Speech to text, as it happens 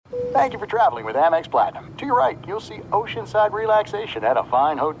Thank you for traveling with Amex Platinum. To your right, you'll see oceanside relaxation at a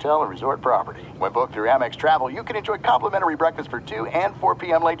fine hotel and resort property. When booked through Amex Travel, you can enjoy complimentary breakfast for 2 and 4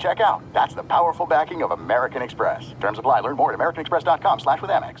 p.m. late checkout. That's the powerful backing of American Express. Terms apply. Learn more at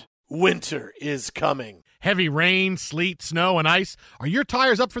americanexpress.com/withAmex. Winter is coming. Heavy rain, sleet, snow, and ice. Are your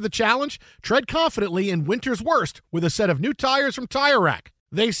tires up for the challenge? Tread confidently in winter's worst with a set of new tires from Tire Rack.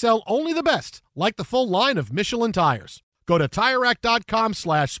 They sell only the best, like the full line of Michelin tires. Go to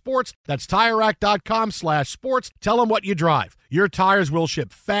TireRack.com/sports. That's TireRack.com/sports. Tell them what you drive. Your tires will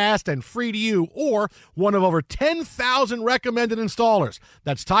ship fast and free to you or one of over 10,000 recommended installers.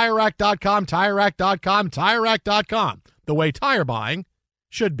 That's TireRack.com, TireRack.com, TireRack.com. The way tire buying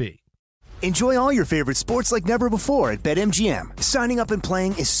should be. Enjoy all your favorite sports like never before at BetMGM. Signing up and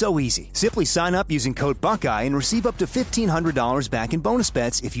playing is so easy. Simply sign up using code Buckeye and receive up to $1,500 back in bonus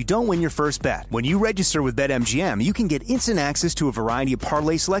bets if you don't win your first bet. When you register with BetMGM, you can get instant access to a variety of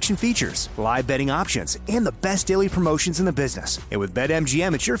parlay selection features, live betting options, and the best daily promotions in the business. And with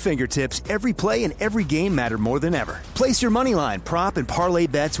BetMGM at your fingertips, every play and every game matter more than ever. Place your moneyline, prop, and parlay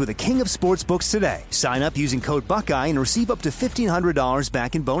bets with the king of sportsbooks today. Sign up using code Buckeye and receive up to $1,500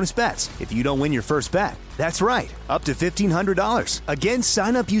 back in bonus bets if you don't win your first bet. That's right, up to $1,500. Again,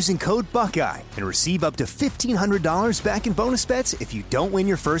 sign up using code Buckeye and receive up to $1,500 back in bonus bets if you don't win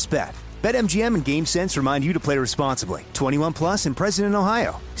your first bet. BetMGM and GameSense remind you to play responsibly. 21 plus and present in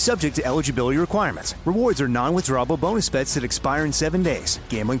Ohio. Subject to eligibility requirements. Rewards are non-withdrawable bonus bets that expire in 7 days.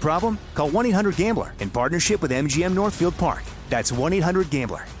 Gambling problem? Call 1-800-GAMBLER in partnership with MGM Northfield Park. That's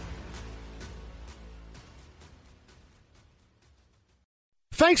 1-800-GAMBLER.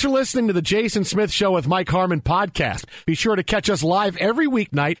 Thanks for listening to the Jason Smith Show with Mike Harmon podcast. Be sure to catch us live every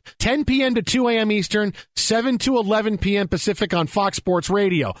weeknight, 10 p.m. to 2 a.m. Eastern, 7 to 11 p.m. Pacific on Fox Sports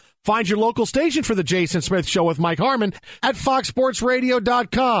Radio. Find your local station for the Jason Smith Show with Mike Harmon at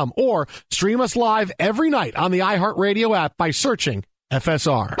foxsportsradio.com or stream us live every night on the iHeartRadio app by searching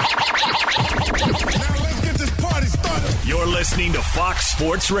FSR. Now let's get this party started. You're listening to Fox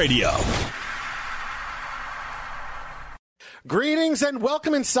Sports Radio. Greetings and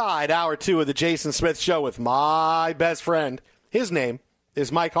welcome inside Hour 2 of the Jason Smith Show with my best friend. His name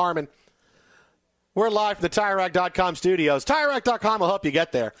is Mike Harmon. We're live from the TireRack.com studios. TireRack.com will help you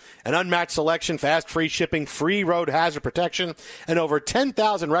get there. An unmatched selection, fast, free shipping, free road hazard protection, and over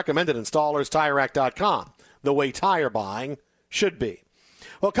 10,000 recommended installers. TireRack.com, the way tire buying should be.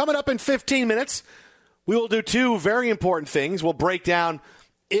 Well, coming up in 15 minutes, we will do two very important things. We'll break down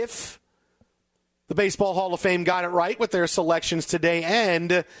if the Baseball Hall of Fame got it right with their selections today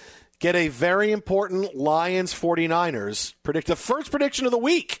and get a very important Lions 49ers the first prediction of the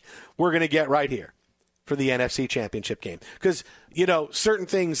week we're going to get right here for the NFC Championship game. Because, certain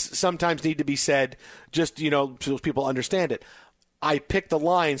things sometimes need to be said just, so people understand it. I picked the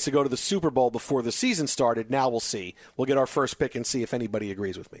Lions to go to the Super Bowl before the season started. Now we'll see. We'll get our first pick and see if anybody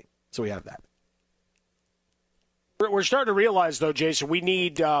agrees with me. So we have that. We're starting to realize, though, Jason, we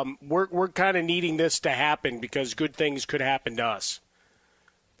need we're kind of needing this to happen because good things could happen to us.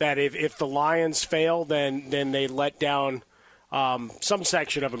 That if the Lions fail, then they let down some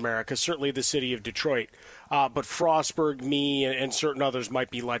section of America, certainly the city of Detroit. But Frostburg, me, and certain others might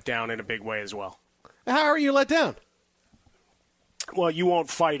be let down in a big way as well. How are you let down? Well, you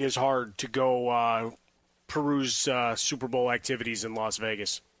won't fight as hard to go peruse Super Bowl activities in Las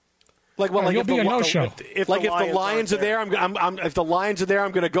Vegas. You'll be a no-show. If the Lions are there, if the Lions are there,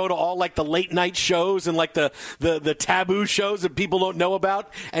 I'm going to go to all the late night shows and the taboo shows that people don't know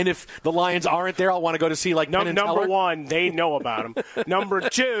about. And if the Lions aren't there, I'll want to go to see number one, they know about them. Number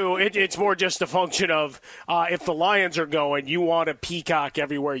two, it's more just a function of if the Lions are going, you want to peacock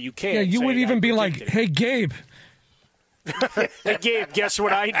everywhere you can. Yeah, you would even be like, "Hey, Gabe." Hey, Gabe, guess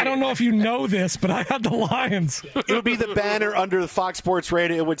what I did? I don't know if you know this, but I had the Lions. It would be the banner under the Fox Sports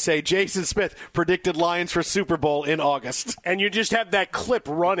Radio. It would say, Jason Smith predicted Lions for Super Bowl in August. And you just have that clip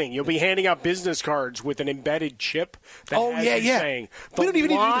running. You'll be handing out business cards with an embedded chip that saying, we don't even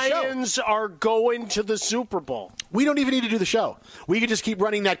need to do the show. Lions are going to the Super Bowl. We don't even need to do the show. We could just keep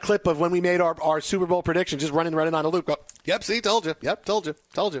running that clip of when we made our Super Bowl prediction, just running on a loop. Go, yep, see, told you. Yep, told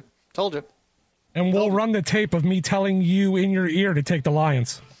you. And we'll run the tape of me telling you in your ear to take the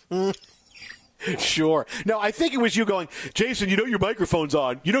Lions. Sure. No, I think it was you going, Jason, your microphone's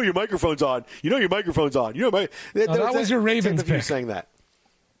on. Your microphone's on. That was your Ravens pick. You saying that.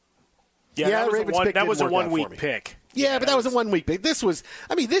 Yeah, that was a 1 week pick. Yeah, but that was a 1 week pick. This is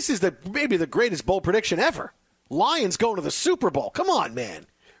maybe the greatest bowl prediction ever. Lions going to the Super Bowl. Come on, man.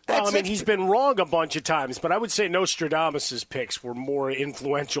 Well, I mean, he's been wrong a bunch of times, but I would say Nostradamus' picks were more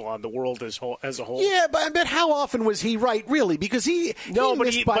influential on the world as a whole. Yeah, but how often was he right, really? Because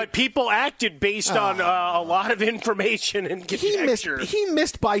but people acted based on a lot of information and conjecture. He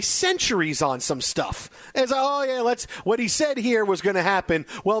missed by centuries on some stuff. As what he said here was going to happen.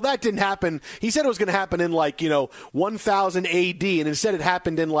 Well, that didn't happen. He said it was going to happen in 1000 AD, and instead it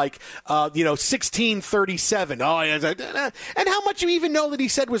happened in 1637. Oh, yeah, and how much you even know that he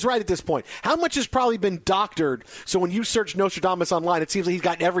said was right at this point? How much has probably been doctored? So when you search Nostradamus online, it seems like he's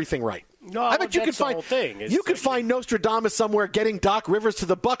gotten everything right. No, I bet you could find find Nostradamus somewhere getting Doc Rivers to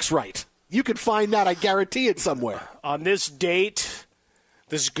the Bucks right. You could find that, I guarantee it, somewhere. On this date,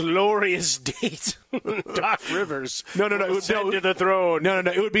 this glorious date, Doc Rivers. No, it would to the throne. No.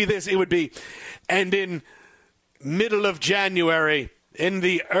 It would be this. It would be, and in middle of January, in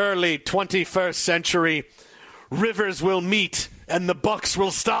the early 21st century, Rivers will meet and the Bucks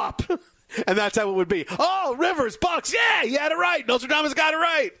will stop. And that's how it would be. Oh, Rivers, Bucks, yeah, you had it right. Nostradamus got it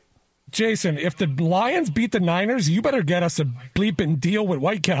right. Jason, if the Lions beat the Niners, you better get us a bleeping deal with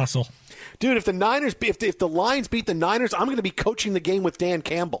White Castle. Dude, if the Lions beat the Niners, I'm going to be coaching the game with Dan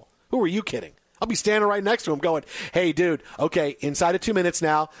Campbell. Who are you kidding? I'll be standing right next to him going, hey, dude, okay, inside of 2 minutes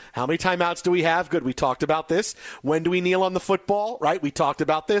now. How many timeouts do we have? Good, we talked about this. When do we kneel on the football? Right, we talked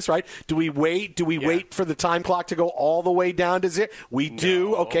about this, right? Do we wait? Wait for the time clock to go all the way down to zero? We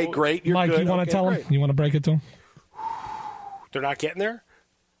do. Okay, great. You're Mike, good. You want to tell him? You want to break it to him? They're not getting there?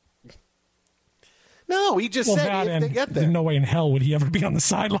 No, he just said if they get there. No way in hell would he ever be on the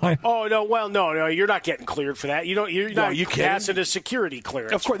sideline. Oh, no, well, no, you're not getting cleared for that. You're not passing a security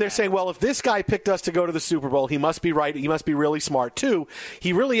clearance. Of course, they're saying, well, if this guy picked us to go to the Super Bowl, he must be right. He must be really smart, too.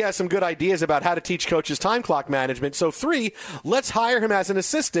 He really has some good ideas about how to teach coaches time clock management. So, 3, let's hire him as an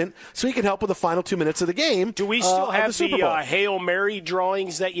assistant so he can help with the final 2 minutes of the game. Do we still have the Hail Mary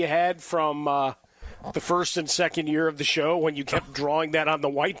drawings that you had from the first and second year of the show when you kept drawing that on the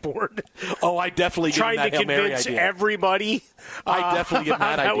whiteboard? Oh, I definitely give him that Hail Mary idea. Trying to convince everybody I definitely give him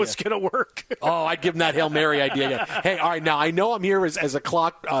that idea. That was going to work. Oh, I'd give him that Hail Mary idea. Hey, all right, now I know I'm here as a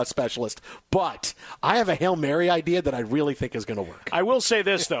clock specialist, but I have a Hail Mary idea that I really think is going to work. I will say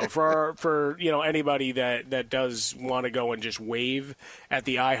this, though, for anybody that does want to go and just wave at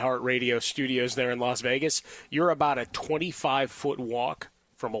the iHeartRadio studios there in Las Vegas, you're about a 25-foot walk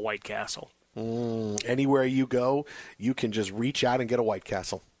from a White Castle. Anywhere you go, you can just reach out and get a White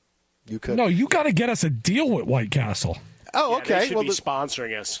Castle. You could. No, you got to get us a deal with White Castle. Oh, okay. They should be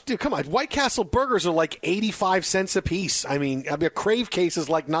sponsoring us. Dude, come on. White Castle burgers are like 85 cents a piece. I mean, a Crave case is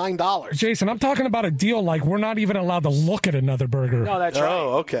like $9. Jason, I'm talking about a deal like we're not even allowed to look at another burger. No, that's right.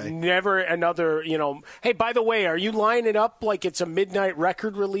 Oh, okay. Never another, Hey, by the way, are you lining up like it's a midnight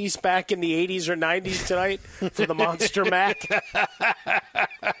record release back in the 80s or 90s tonight for the Monster Mac?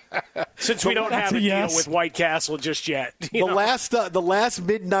 Since we don't have a deal with White Castle just yet. The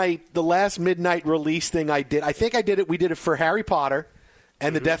last midnight release thing I did, I think I did it. We did it for Harry Potter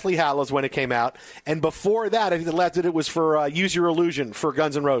and the Deathly Hallows when it came out, and before that, I think the last did it was for Use Your Illusion for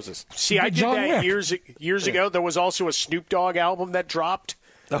Guns N' Roses. See, I did that years ago. There was also a Snoop Dogg album that dropped.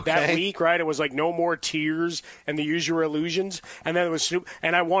 That week, right? It was like No More Tears and the Use Your Illusions, and then it was Snoop,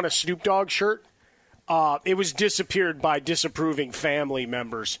 and I won a Snoop Dogg shirt. It was disappeared by disapproving family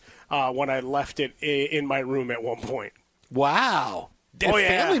members when I left it in my room at one point. Wow.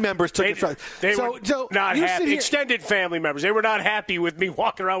 Family members took it from. They were not happy. Extended family members. They were not happy with me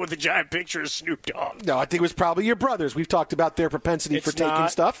walking around with a giant picture of Snoop Dogg. No, I think it was probably your brothers. We've talked about their propensity for taking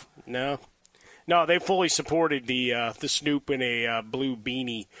stuff. No, they fully supported the Snoop in a blue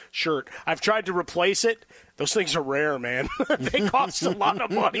beanie shirt. I've tried to replace it. Those things are rare, man. They cost a lot of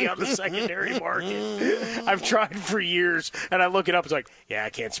money on the secondary market. I've tried for years, and I look it up. It's like,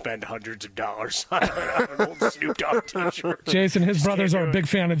 I can't spend hundreds of dollars on an old Snoop Dogg T-shirt. Jason, his brothers are a big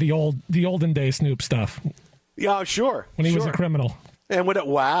fan of the olden day Snoop stuff. Yeah, sure. When he was a criminal. And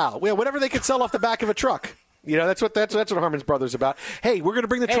whatever they could sell off the back of a truck. That's what Harmon's brother's about. Hey, we're going to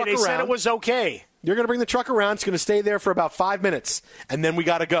bring the truck around. They said it was okay. You're going to bring the truck around. It's going to stay there for about 5 minutes, and then we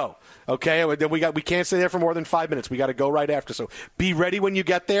got to go. Okay? Then we can't stay there for more than 5 minutes. We got to go right after. So be ready when you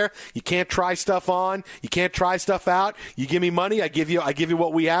get there. You can't try stuff on. You can't try stuff out. You give me money. I give you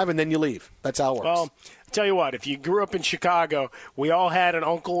what we have, and then you leave. That's how it works. Well, tell you what, if you grew up in Chicago, we all had an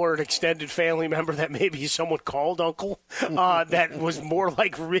uncle or an extended family member that maybe someone called uncle that was more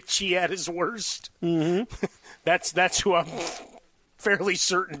like Richie at his worst. Mm-hmm. That's who I'm fairly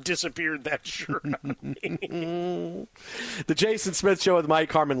certain disappeared that shirt on me. The Jason Smith Show with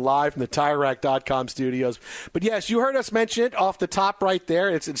Mike Harmon live from the TireRack.com studios. But yes, you heard us mention it off the top right there.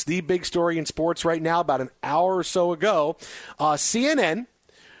 It's the big story in sports right now about an hour or so ago. CNN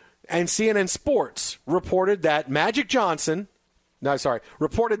And CNN Sports reported that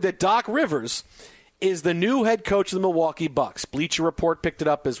reported that Doc Rivers is the new head coach of the Milwaukee Bucks. Bleacher Report picked it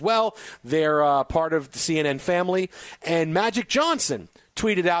up as well. They're part of the CNN family. And Magic Johnson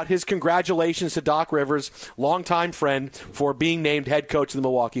tweeted out his congratulations to Doc Rivers, longtime friend, for being named head coach of the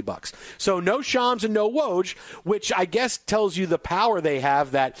Milwaukee Bucks. So no Shams and no Woj, which I guess tells you the power they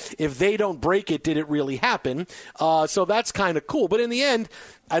have, that if they don't break it, did it really happen? So that's kind of cool. But in the end,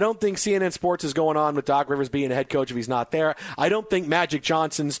 I don't think CNN Sports is going on with Doc Rivers being a head coach if he's not there. I don't think Magic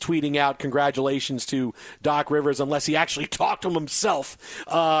Johnson's tweeting out congratulations to Doc Rivers unless he actually talked to him himself,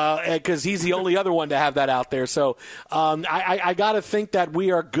 because he's the only other one to have that out there. So I got to think that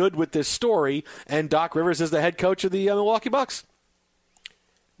we are good with this story, and Doc Rivers is the head coach of the Milwaukee Bucks.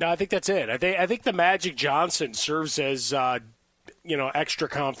 No, I think that's it. I think the Magic Johnson serves as extra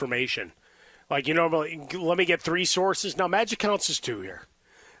confirmation. Like, let me get 3 sources. Now, Magic counts as 2 here.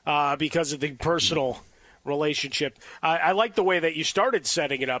 Because of the personal relationship. I like the way that you started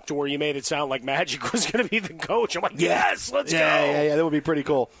setting it up to where you made it sound like Magic was going to be the coach. I'm like, yes, let's go. Yeah, that would be pretty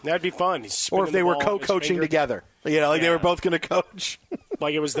cool. That'd be fun. Or if they were co-coaching together. They were both going to coach.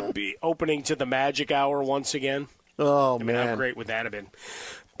 Like it was the opening to the Magic Hour once again. Oh, man. How great would that have been?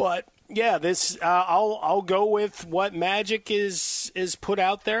 But, yeah, this I'll go with what Magic is put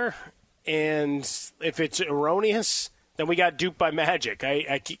out there. And if it's erroneous, then we got duped by Magic.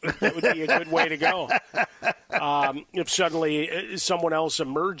 That would be a good way to go. If suddenly someone else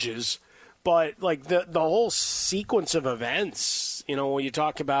emerges. But, like, the whole sequence of events, when you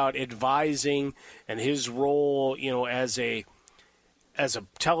talk about advising and his role, as a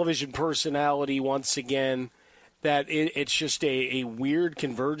television personality once again, that it's just a weird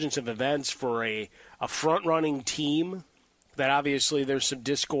convergence of events for a front-running team that obviously there's some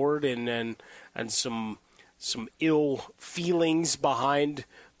discord and some ill feelings behind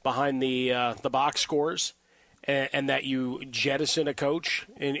the box scores, and that you jettison a coach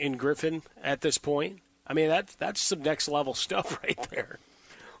in Griffin at this point. I mean, that's some next level stuff right there.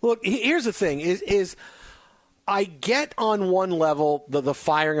 Look, here's the thing: is I get on one level the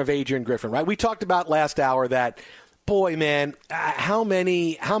firing of Adrian Griffin, right? We talked about last hour that, boy, man, how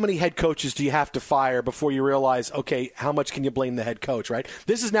many head coaches do you have to fire before you realize, okay, how much can you blame the head coach, right?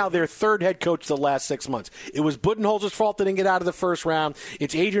 This is now their 3rd head coach the last 6 months. It was Budenholzer's fault they didn't get out of the first round.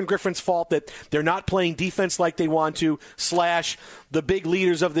 It's Adrian Griffin's fault that they're not playing defense like they want to, / the big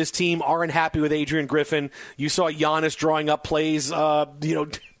leaders of this team aren't happy with Adrian Griffin. You saw Giannis drawing up plays,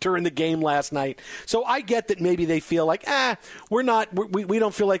 during the game last night. So I get that maybe they feel like, we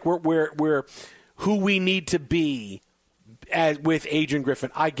don't feel like we're who we need to be with Adrian Griffin.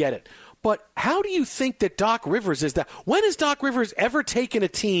 I get it. But how do you think that Doc Rivers is that? When has Doc Rivers ever taken a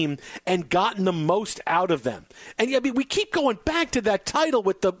team and gotten the most out of them? And we keep going back to that title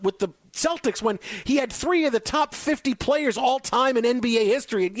with the Celtics when he had 3 of the top 50 players all time in NBA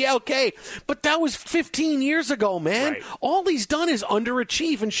history. And yeah, okay, but that was 15 years ago, man. Right. All he's done is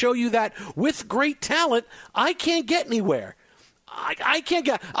underachieve and show you that with great talent, I can't get anywhere. I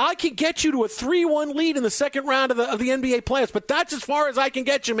can get you to a 3-1 lead in the second round of the NBA playoffs, but that's as far as I can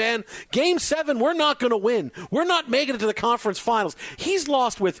get you, man. Game 7, we're not going to win. We're not making it to the conference finals. He's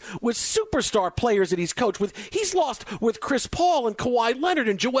lost with superstar players that he's coached with. He's lost with Chris Paul and Kawhi Leonard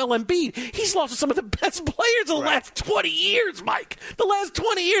and Joel Embiid. He's lost with some of the best players in the last 20 years, Mike. The last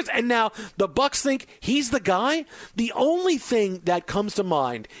 20 years. And now the Bucks think he's the guy. The only thing that comes to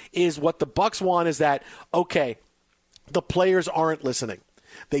mind is what the Bucks want is that, okay, the players aren't listening.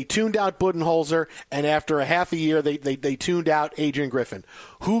 They tuned out Budenholzer, and after a half a year, they tuned out Adrian Griffin.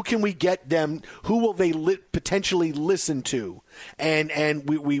 Who can we get them? Who will they potentially listen to? And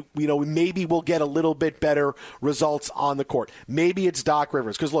we maybe we'll get a little bit better results on the court. Maybe it's Doc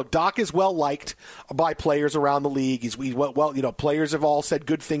Rivers, because look, Doc is well liked by players around the league. He's players have all said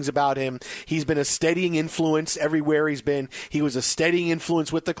good things about him. He's been a steadying influence everywhere he's been. He was a steadying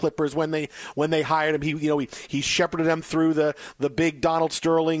influence with the Clippers when they hired him. He shepherded them through the big Donald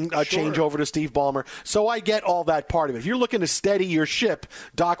Sterling changeover to Steve Ballmer. So I get all that part of it. If you're looking to steady your ship,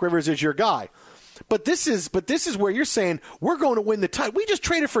 Doc Rivers is your guy. But this is where you're saying we're going to win the title. We just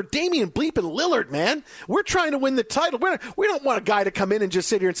traded for Damian Bleepin Lillard, man. We're trying to win the title. We don't want a guy to come in and just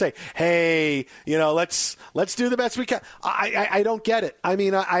sit here and say, "Hey, let's do the best we can." I don't get it. I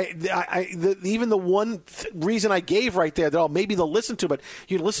mean, even the one reason I gave right there that maybe they'll listen to, but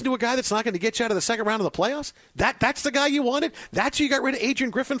you listen to a guy that's not going to get you out of the second round of the playoffs. That's the guy you wanted. That's who you got rid of Adrian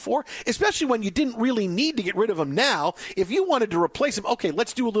Griffin for, especially when you didn't really need to get rid of him now. If you wanted to replace him, okay,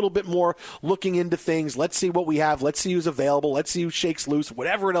 let's do a little bit more looking into things. Let's see what we have. Let's see who's available. Let's see who shakes loose,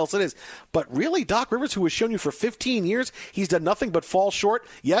 whatever else it is. But really, Doc Rivers, who has shown you for 15 years, he's done nothing but fall short.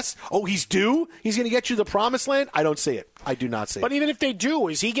 Yes. Oh, he's due? He's going to get you the promised land? I don't see it. I do not see it. But even if they do,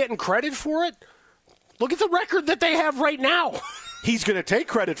 is he getting credit for it? Look at the record that they have right now. He's going to take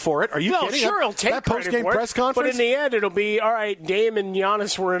credit for it. Are you kidding? Sure, he'll take that credit post-game for press it. conference? But in the end, it'll be, all right, Dame and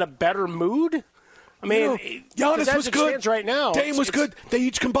Giannis were in a better mood. I mean, Giannis was good right now. Dame was good. They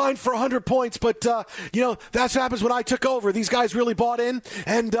each combined for 100 points, but that's what happens when I took over. These guys really bought in,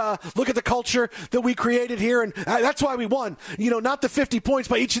 and look at the culture that we created here, and that's why we won. Not the 50 points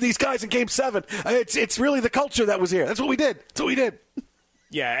by each of these guys in Game 7. It's really the culture that was here. That's what we did.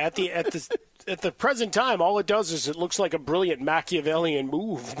 Yeah, at the present time, all it does is it looks like a brilliant Machiavellian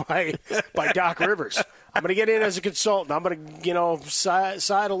move by Doc Rivers. I'm going to get in as a consultant. I'm going to,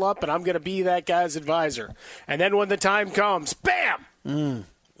 sidle up, and I'm going to be that guy's advisor. And then when the time comes, bam!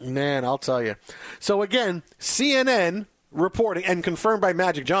 Man, I'll tell you. So, again, CNN reporting, and confirmed by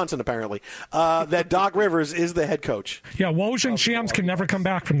Magic Johnson, apparently, that Doc Rivers is the head coach. Yeah, Woj and Shams can never come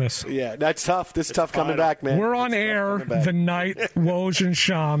back from this. Yeah, that's tough. This is tough coming back, man. We're on air the night Woj and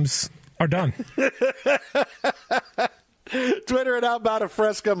Shams are done. Twitter and Outbound of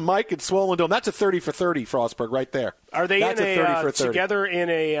Fresca, Mike at Swollen Dome. That's a 30 for 30, Frostberg, right there. Are they That's together in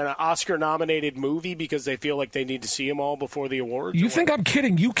an Oscar-nominated movie because they feel like they need to see them all before the awards? You think I'm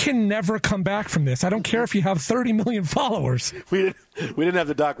kidding? You can never come back from this. I don't care if you have 30 million followers. We didn't have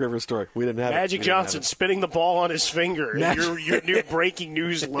the Doc Rivers story. We didn't have Magic Johnson spinning the ball on his finger. Your new breaking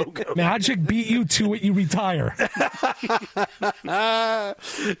news logo. Magic beat you to it. You retire.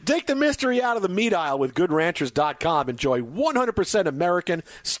 Take the mystery out of the meat aisle with GoodRanchers.com. Enjoy 100% American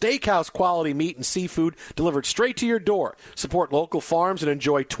steakhouse quality meat and seafood delivered straight to your door. Support local farms and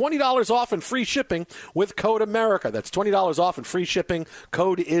enjoy $20 off and free shipping with code America. That's $20 off and free shipping.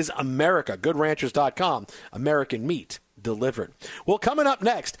 Code is America. GoodRanchers.com. American meat delivered. Well, coming up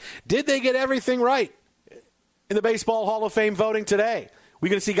next, did they get everything right in the Baseball Hall of Fame voting today? We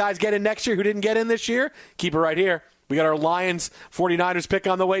going to see guys get in next year who didn't get in this year? Keep it right here. We got our Lions 49ers pick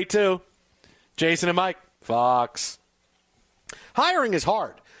on the way, too. Jason and Mike, Fox. Hiring is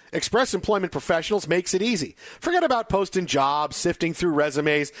hard. Express Employment Professionals makes it easy. Forget about posting jobs, sifting through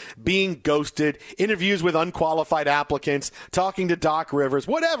resumes, being ghosted, interviews with unqualified applicants, talking to Doc Rivers,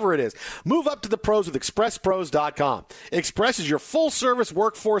 whatever it is. Move up to the pros with ExpressPros.com. Express is your full-service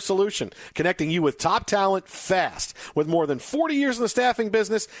workforce solution, connecting you with top talent fast. With more than 40 years in the staffing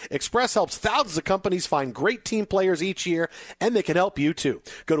business, Express helps thousands of companies find great team players each year, and they can help you too.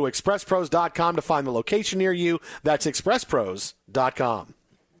 Go to ExpressPros.com to find the location near you. That's ExpressPros.com.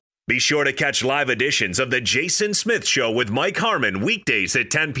 Be sure to catch live editions of The Jason Smith Show with Mike Harmon weekdays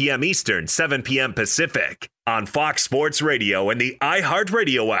at 10 p.m. Eastern, 7 p.m. Pacific on Fox Sports Radio and the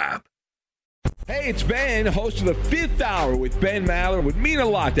iHeartRadio app. Hey, it's Ben, host of the Fifth Hour with Ben Maller. It would mean a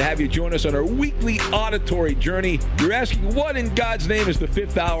lot to have you join us on our weekly auditory journey. You're asking, what in God's name is the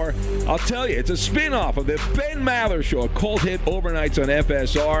Fifth Hour? I'll tell you, it's a spin-off of the Ben Maller Show, a cult hit overnights on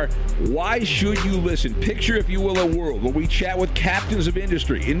FSR. Why should you listen? Picture, if you will, a world where we chat with captains of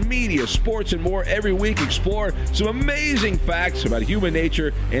industry in media, sports, and more every week. Explore some amazing facts about human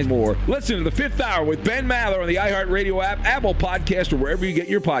nature and more. Listen to the Fifth Hour with Ben Maller on the iHeartRadio app, Apple Podcast, or wherever you get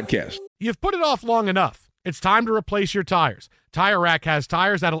your podcasts. You've put it off long enough. It's time to replace your tires. Tire Rack has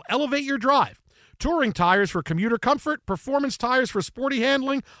tires that'll elevate your drive. Touring tires for commuter comfort, performance tires for sporty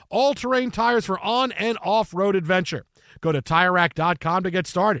handling, all-terrain tires for on- and off-road adventure. Go to TireRack.com to get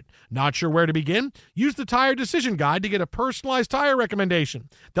started. Not sure where to begin? Use the Tire Decision Guide to get a personalized tire recommendation.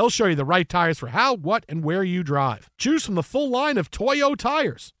 They'll show you the right tires for how, what, and where you drive. Choose from the full line of Toyo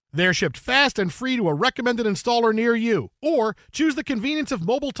tires. They're shipped fast and free to a recommended installer near you. Or choose the convenience of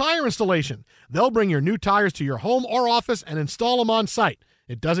mobile tire installation. They'll bring your new tires to your home or office and install them on site.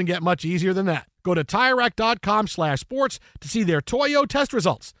 It doesn't get much easier than that. Go to TireRack.com/sports to see their Toyo test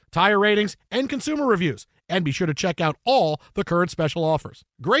results, tire ratings, and consumer reviews. And be sure to check out all the current special offers.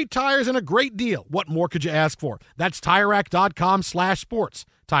 Great tires and a great deal. What more could you ask for? That's TireRack.com/sports.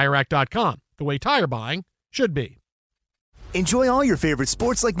 TireRack.com, the way tire buying should be. Enjoy all your favorite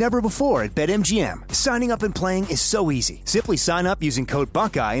sports like never before at BetMGM. Signing up and playing is so easy. Simply sign up using code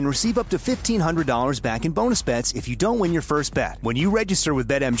Buckeye and receive up to $1,500 back in bonus bets if you don't win your first bet. When you register with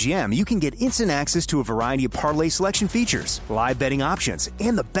BetMGM, you can get instant access to a variety of parlay selection features, live betting options,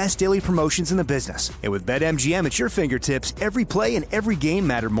 and the best daily promotions in the business. And with BetMGM at your fingertips, every play and every game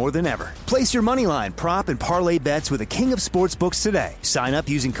matter more than ever. Place your moneyline, prop, and parlay bets with the king of sportsbooks today. Sign up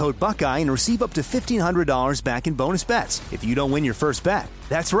using code Buckeye and receive up to $1,500 back in bonus bets. if you don't win your first bet.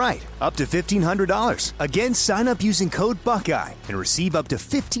 That's right, up to $1,500. Again, sign up using code Buckeye and receive up to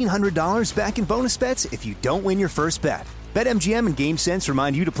 $1,500 back in bonus bets if you don't win your first bet. BetMGM and GameSense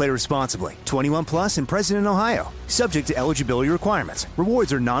remind you to play responsibly. 21 plus and present in Ohio. Subject to eligibility requirements.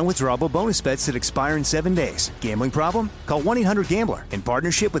 Rewards are non-withdrawable bonus bets that expire in 7 days. Gambling problem? Call 1-800-GAMBLER in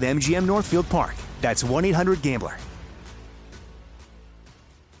partnership with MGM Northfield Park. That's 1-800-GAMBLER.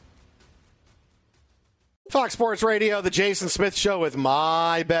 Fox Sports Radio, the Jason Smith Show with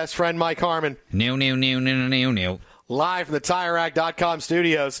my best friend, Mike Harmon. No. Live from the TireRack.com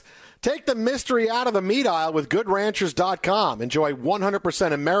studios. Take the mystery out of the meat aisle with GoodRanchers.com. Enjoy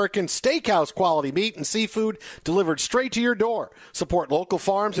 100% American steakhouse quality meat and seafood delivered straight to your door. Support local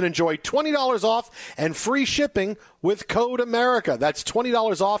farms and enjoy $20 off and free shipping with code America. That's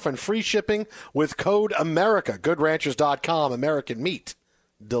 $20 off and free shipping with code America. GoodRanchers.com. American meat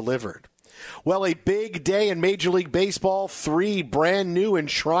delivered. Well, a big day in Major League Baseball. 3 brand new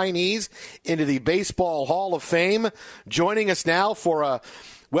enshrinees into the Baseball Hall of Fame. Joining us now for a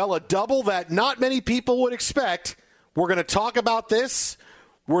double that not many people would expect. We're going to talk about this.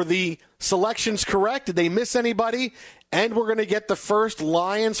 Were the selections correct? Did they miss anybody? And we're going to get the first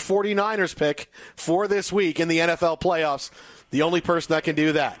Lions 49ers pick for this week in the NFL playoffs. The only person that can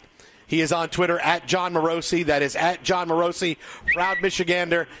do that. He is on Twitter at John Morosi. That is at John Morosi, proud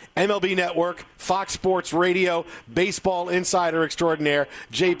Michigander, MLB Network, Fox Sports Radio, baseball insider extraordinaire.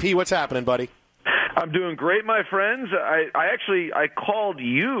 JP, what's happening, buddy? I'm doing great, my friends. I called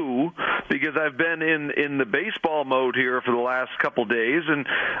you because I've been in the baseball mode here for the last couple days, and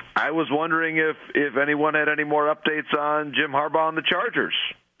I was wondering if anyone had any more updates on Jim Harbaugh and the Chargers.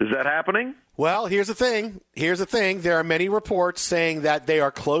 Is that happening? Well, here's the thing. There are many reports saying that they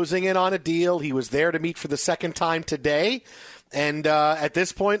are closing in on a deal. He was there to meet for the second time today. And at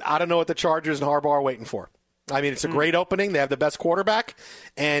this point, I don't know what the Chargers and Harbaugh are waiting for. I mean, it's a great opening. They have the best quarterback,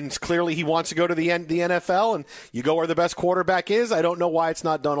 and clearly he wants to go to the NFL, and you go where the best quarterback is. I don't know why it's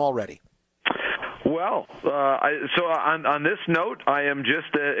not done already. Well, so on this note, I am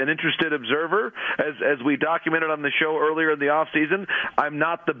just an interested observer. As we documented on the show earlier in the off season, I'm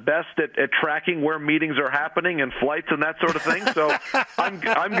not the best at tracking where meetings are happening and flights and that sort of thing. So I'm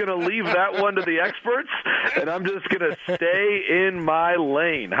going to leave that one to the experts, and I'm just going to stay in my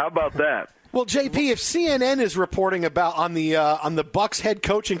lane. How about that? Well, JP, if CNN is reporting about on the Bucs head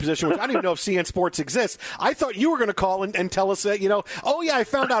coaching position, which I don't even know if CNN Sports exists, I thought you were going to call and tell us that, I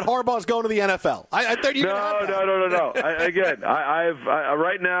found out Harbaugh's going to the NFL. I thought you were going to have that. No.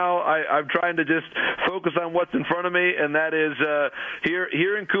 Right now, I'm trying to just focus on what's in front of me, and that is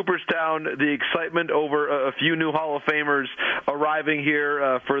here in Cooperstown, the excitement over a few new Hall of Famers arriving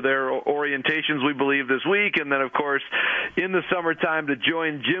here for their orientations, we believe, this week, and then, of course, in the summertime to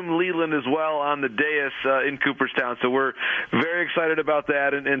join Jim Leland as well on the dais in Cooperstown. So we're very excited about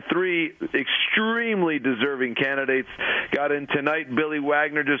that. And 3 extremely deserving candidates got in tonight. Billy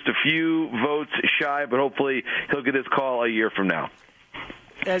Wagner just a few votes shy, but hopefully he'll get his call a year from now.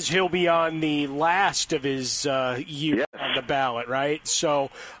 As he'll be on the last of his year on the ballot, right? So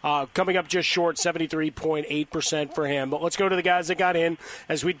coming up just short, 73.8% for him. But let's go to the guys that got in.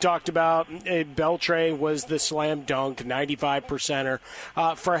 As we talked about, Beltre was the slam dunk, 95%er.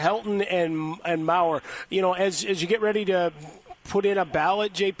 For Helton and Maurer, as you get ready to put in a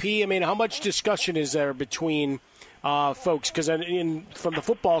ballot, JP, I mean, how much discussion is there between folks, because from the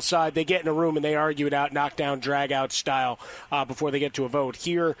football side, they get in a room and they argue it out, knockdown, drag-out style before they get to a vote.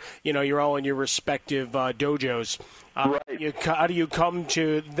 Here, you're all in your respective dojos. Right. How do you come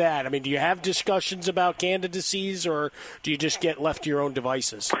to that? I mean, do you have discussions about candidacies, or do you just get left to your own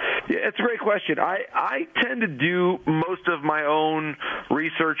devices? Yeah, it's a great question. I tend to do most of my own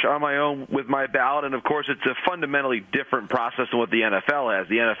research on my own with my ballot, and of course it's a fundamentally different process than what the NFL has.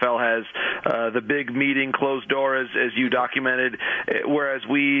 The NFL has the big meeting, closed door, as you documented, whereas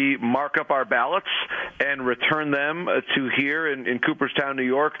we mark up our ballots and return them to here in Cooperstown, New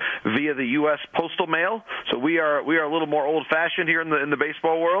York, via the U.S. postal mail. So we are a little more old-fashioned here in the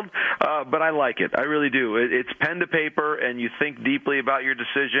baseball world, but I like it. I really do. It's pen to paper, and you think deeply about your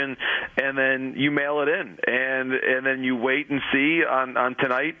decision, and then you mail it in, and then you wait and see on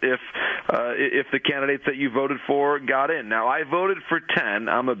tonight if the candidates that you voted for got in. Now, I voted for 10.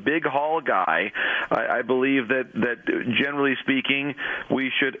 I'm a big hall guy. I believe that generally speaking,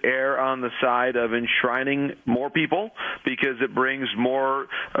 we should err on the side of enshrining more people, because it brings more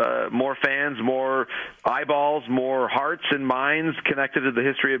fans, more eyeballs, more hearts and minds connected to the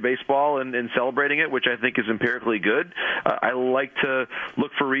history of baseball and celebrating it, which I think is empirically good. I like to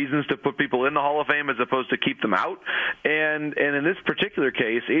look for reasons reasons to put people in the Hall of Fame as opposed to keep them out. And in this particular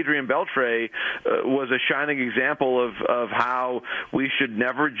case, Adrian Beltre was a shining example of how we should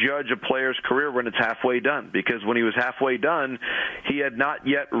never judge a player's career when it's halfway done, because when he was halfway done, he had not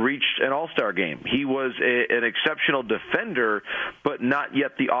yet reached an all-star game. He was an exceptional defender, but not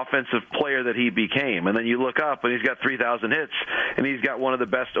yet the offensive player that he became. And then you look up, and he's got 3,000 hits, and he's got one of the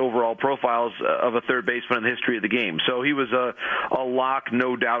best overall profiles of a third baseman in the history of the game. So he was a lock,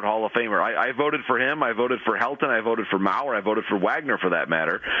 no doubt Hall of Famer. I voted for him. I voted for Helton. I voted for Mauer. I voted for Wagner, for that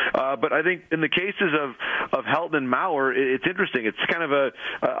matter. But I think in the cases of Helton and Mauer, it's interesting. It's kind of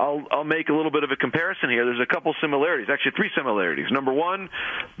I'll make a little bit of a comparison here. There's a couple similarities, actually 3 similarities. Number 1,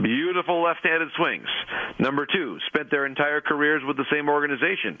 beautiful left-handed swings. Number 2, spent their entire careers with the same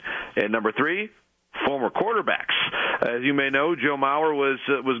organization. And number 3, former quarterbacks. As you may know, Joe Mauer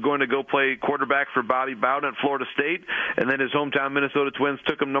was going to go play quarterback for Bobby Bowden at Florida State, and then his hometown Minnesota Twins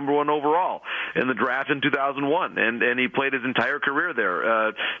took him number 1 overall in the draft in 2001, and he played his entire career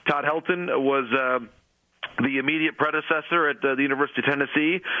there. Todd Helton was the immediate predecessor at the University of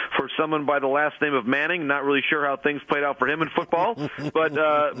Tennessee for someone by the last name of Manning. Not really sure how things played out for him in football, but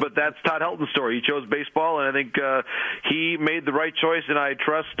that's Todd Helton's story. He chose baseball, and I think he made the right choice, and I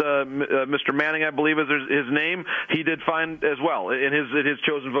trust Mr. Manning, I believe is his name. He did fine as well in his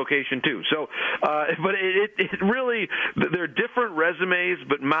chosen vocation too. So, but it really, they're different resumes,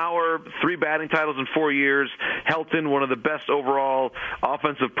 but Mauer, 3 batting titles in 4 years. Helton, one of the best overall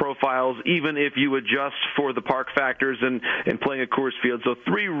offensive profiles, even if you adjust for the park factors and playing at Coors Field. So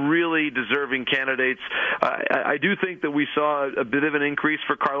 3 really deserving candidates. I do think that we saw a bit of an increase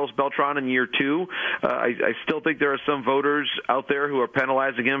for Carlos Beltran in year 2. I still think there are some voters out there who are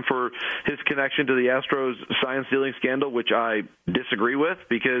penalizing him for his connection to the Astros sign stealing scandal, which I disagree with,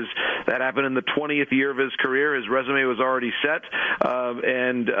 because that happened in the 20th year of his career. His resume was already set,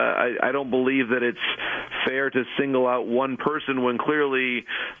 and I don't believe that it's fair to single out one person when clearly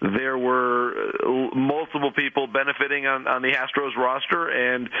there were multiple people benefiting on the Astros roster,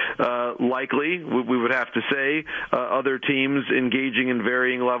 and likely, we would have to say, other teams engaging in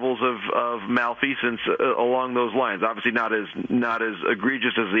varying levels of malfeasance along those lines. Obviously not as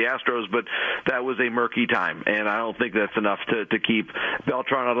egregious as the Astros, but that was a murky time, and I don't think that's enough to keep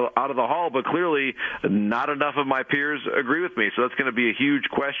Beltran out of the Hall, but clearly not enough of my peers agree with me. So that's going to be a huge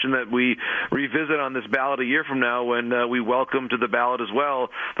question that we revisit on this ballot a year from now, when we welcome to the ballot as well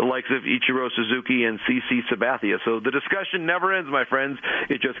the likes of Ichiro Suzuki and CC Sabathia. So the discussion never ends, my friends.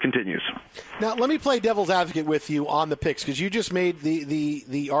 It just continues. Now, let me play devil's advocate with you on the picks, because you just made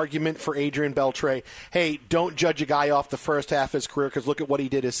the argument for Adrian Beltre. Hey, don't judge a guy off the first half of his career, because look at what he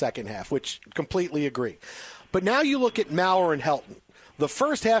did his second half, which completely agree. But now you look at Mauer and Helton. The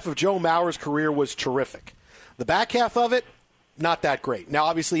first half of Joe Mauer's career was terrific. The back half of it, not that great. Now,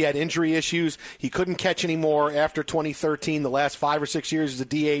 obviously, he had injury issues. He couldn't catch anymore after 2013. The last 5 or 6 years as a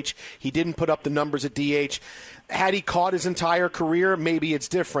DH, he didn't put up the numbers at DH. Had he caught his entire career, maybe it's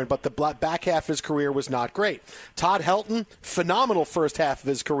different, but the back half of his career was not great. Todd Helton, phenomenal first half of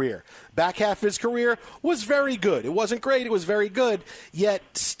his career. Back half of his career was very good. It wasn't great, it was very good, yet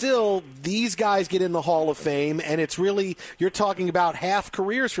still these guys get in the Hall of Fame, and it's really, you're talking about half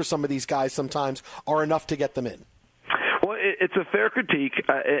careers for some of these guys sometimes are enough to get them in. Well, it's a fair critique,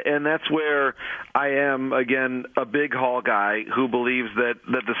 and that's where I am, again, a big Hall guy who believes that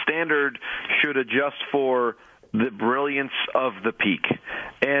the standard should adjust for the brilliance of the peak.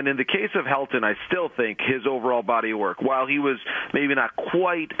 And in the case of Helton, I still think his overall body of work, while he was maybe not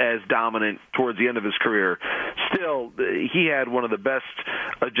quite as dominant towards the end of his career, still he had one of the best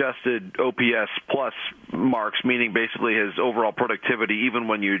adjusted OPS plus marks, meaning basically his overall productivity, even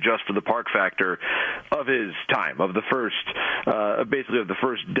when you adjust for the park factor, of his time, of the first, basically of the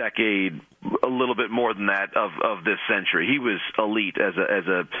first decade, a little bit more than that of this century. He was elite as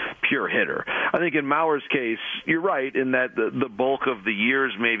a pure hitter. I think in Mauer's case, you're right in that the bulk of the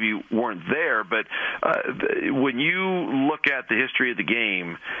years maybe weren't there, but when you look at the history of the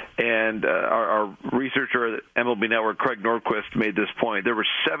game, and our researcher at MLB Network, Craig Nordquist, made this point, there were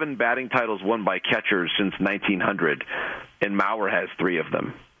 7 batting titles won by catchers since 1900, and Mauer has 3 of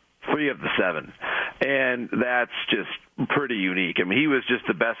them. 3 of the 7. And that's just pretty unique. I mean, he was just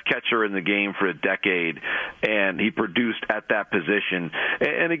the best catcher in the game for a decade, and he produced at that position.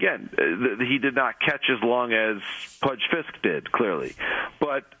 And again, he did not catch as long as Pudge Fisk did, clearly.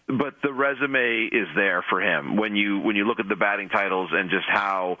 But the resume is there for him when you look at the batting titles and just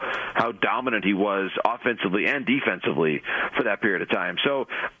how dominant he was offensively and defensively for that period of time. So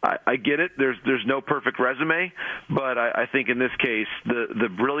I get it. There's no perfect resume, but I think in this case the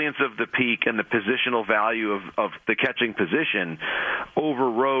brilliance of the peak and the positional value of the catching starting position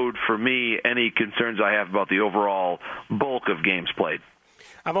overrode for me any concerns I have about the overall bulk of games played.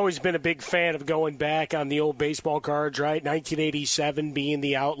 I've always been a big fan of going back on the old baseball cards, right? 1987 being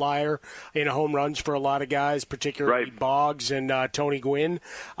the outlier in home runs for a lot of guys, particularly Boggs and Tony Gwynn.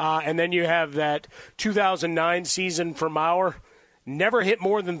 And then you have that 2009 season for Mauer. Never hit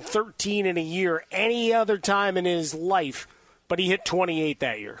more than 13 in a year any other time in his life, but he hit 28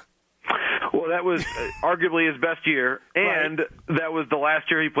 that year. Well, that was arguably his best year, and that was the last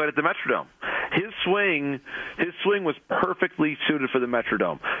year he played at the Metrodome. His swing was perfectly suited for the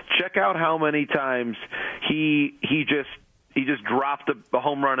Metrodome. Check out how many times he just dropped a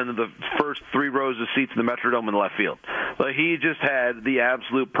home run into the first 3 rows of seats in the Metrodome in the left field. Like, he just had the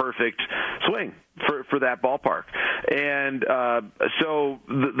absolute perfect swing for that ballpark. And so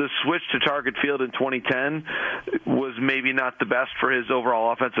the switch to Target Field in 2010 was maybe not the best for his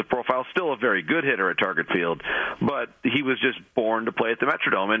overall offensive profile. Still a very good hitter at Target Field, but he was just born to play at the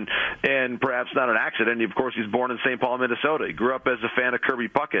Metrodome, and perhaps not an accident. Of course, he's born in St. Paul, Minnesota. He grew up as a fan of Kirby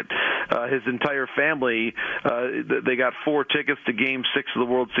Puckett. His entire family, they got 4 tickets to Game 6 of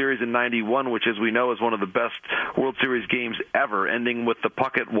the World Series in '91, which, as we know, is one of the best World Series games ever, ending with the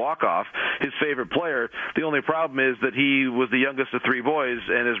Puckett walk-off. His favorite player. The only problem is that he was the youngest of 3 boys,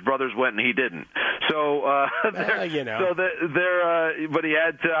 and his brothers went and he didn't. So, but he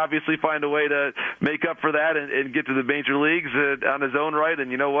had to obviously find a way to make up for that and get to the major leagues on his own right.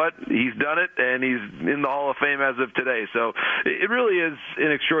 And you know what? He's done it, and he's in the Hall of Fame as of today. So it really is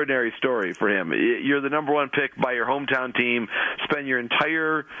an extraordinary story for him. You're the number 1 pick by your hometown team, spend your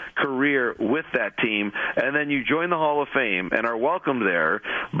entire career with that team, and then you join the Hall of Fame and are welcomed there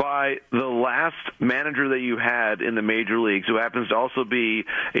by the last manager that you had in the major leagues, who happens to also be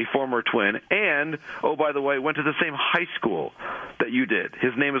a former Twin, and, oh, by the way, went to the same high school that you did.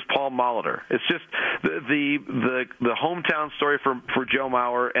 His name is Paul Molitor. It's just the hometown story for Joe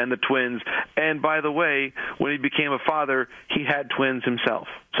Mauer and the Twins. And by the way, when he became a father, he had twins himself.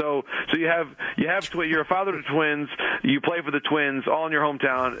 So you're a father to twins. You play for the Twins, all in your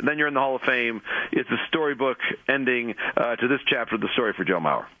hometown. And then you're in the Hall of Fame. It's a storybook ending to this chapter of the story for Joe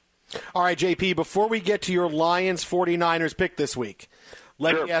Mauer. All right, JP, before we get to your Lions 49ers pick this week,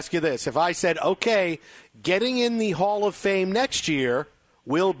 let me ask you this. If I said, okay, getting in the Hall of Fame next year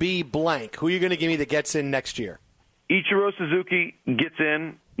will be blank, who are you going to give me that gets in next year? Ichiro Suzuki gets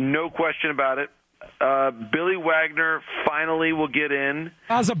in, no question about it. Billy Wagner finally will get in.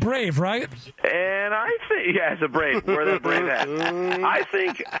 As a Brave, right? And I think, as a Brave, where that Brave at? I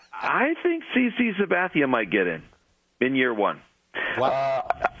think CC Sabathia might get in year 1. Wow.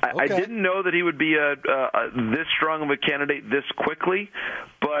 I didn't know that he would be this strong of a candidate this quickly,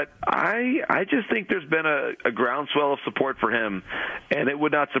 but I just think there's been a groundswell of support for him, and it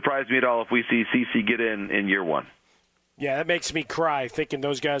would not surprise me at all if we see CC get in year 1. Yeah, that makes me cry thinking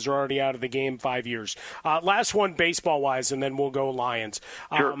those guys are already out of the game 5 years. Last one, baseball-wise, and then we'll go Lions.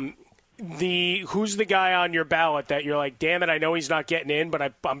 Sure. Who's the guy on your ballot that you're like, damn it, I know he's not getting in,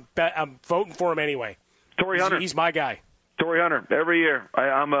 but I'm voting for him anyway? Torrey Hunter. He's my guy. Torrey Hunter, every year.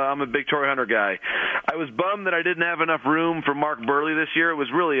 I'm a big Torrey Hunter guy. I was bummed that I didn't have enough room for Mark Burley this year. It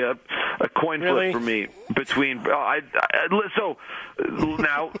was really a coin flip for me between. So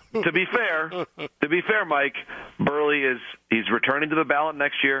now, to be fair, Mike, Burley he's returning to the ballot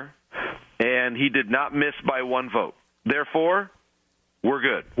next year, and he did not miss by 1 vote. Therefore, we're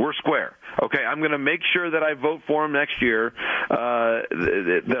good. We're square. Okay, I'm going to make sure that I vote for him next year. I'm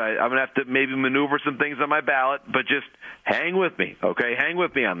going to have to maybe maneuver some things on my ballot, but just hang with me, okay? Hang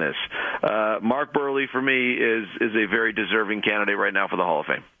with me on this. Mark Burley, for me, is a very deserving candidate right now for the Hall of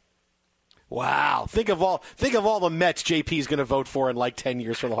Fame. Wow! Think of all the Mets JP's going to vote for in like 10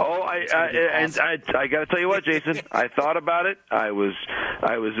 years for the Hall. I got to tell you what, Jason. I thought about it. I was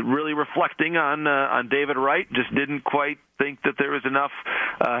really reflecting on David Wright. Just didn't quite think that there was enough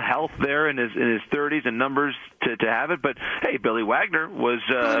health there in his 30s and numbers to have it. But hey, Billy Wagner was.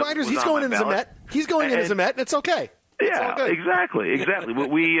 Billy Wagner's he's going in as a Met. He's going in as a Met, and it's okay. Yeah, exactly.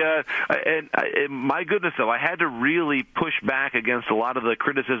 My goodness, though, I had to really push back against a lot of the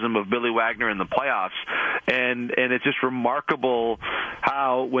criticism of Billy Wagner in the playoffs, and it's just remarkable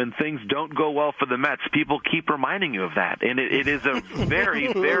how when things don't go well for the Mets, people keep reminding you of that, and it is a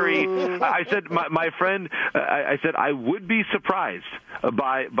very, very. I said, my friend, I said I would be surprised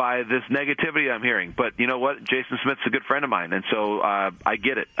by this negativity I'm hearing, but you know what? Jason Smith's a good friend of mine, and so I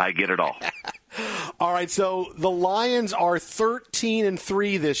get it. I get it all. All right, so the Lions are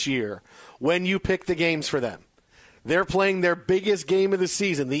 13-3 this year when you pick the games for them. They're playing their biggest game of the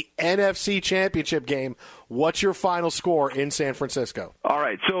season, the NFC Championship game. What's your final score in San Francisco? All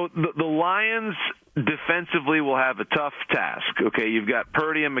right, so the Lions defensively will have a tough task. Okay, you've got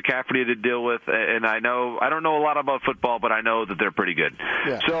Purdy and McCaffrey to deal with, and I don't know a lot about football, but I know that they're pretty good.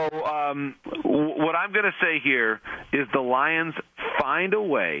 Yeah. So what I'm going to say here is the Lions find a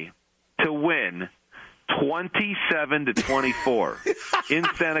way to win 27-24 in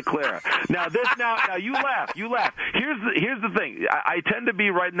Santa Clara. Now you laugh. Here's the thing. I tend to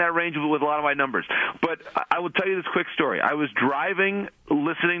be right in that range with a lot of my numbers, but I will tell you this quick story. I was driving,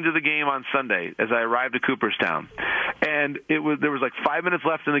 listening to the game on Sunday as I arrived at Cooperstown, and there was like 5 minutes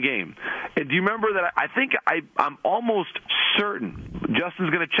left in the game. And do you remember that? I'm almost certain Justin's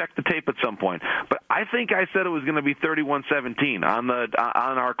going to check the tape at some point, but I think I said it was going to be 31-17 on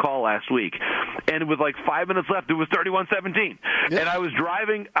our call last week, and with like 5 minutes left, it was 31-17. Yeah. And I was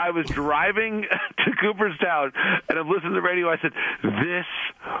driving to Cooperstown, and I'm listening to the radio. I said, "This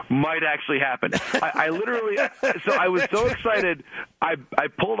might actually happen." I literally, so I was so excited. I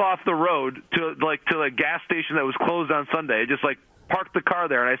pulled off the road to a gas station that was closed on Sunday. Just parked the car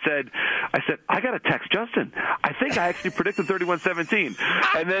there, and I said, I got to text Justin. I think I actually predicted 31-17.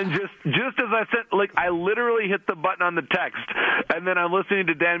 And then just as I said, I literally hit the button on the text, and then I'm listening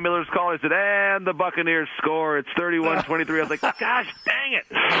to Dan Miller's call. I said, and the Buccaneers score. It's 31-23. I was like, gosh, dang it.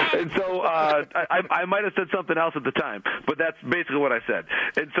 And so I might have said something else at the time, but that's basically what I said.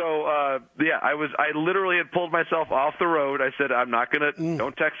 And so, I literally had pulled myself off the road. I said, I'm not going to,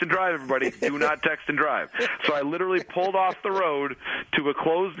 don't text and drive, everybody. Do not text and drive. So I literally pulled off the road to a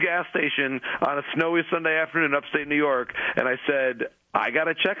closed gas station on a snowy Sunday afternoon in upstate New York, and I said, I got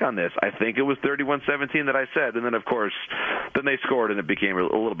to check on this. I think it was 31-17 that I said, and then, of course, then they scored, and it became a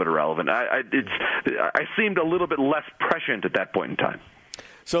little bit irrelevant. I seemed a little bit less prescient at that point in time.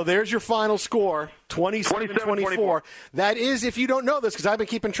 So there's your final score, 27-24. That is, if you don't know this, because I've been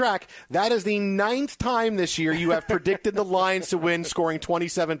keeping track, that is the 9th time this year you have predicted the Lions to win, scoring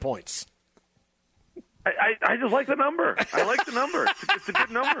 27 points. I just like the number. I like the number. It's a good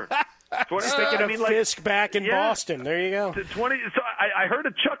number. Speaking of Fisk back in Boston, there you go. 20. So I heard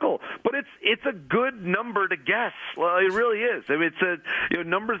a chuckle, but it's a good number to guess. Well, it really is. I mean, it's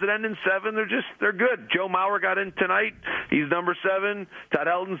numbers that end in 7. They're good. Joe Mauer got in tonight. He's number 7. Todd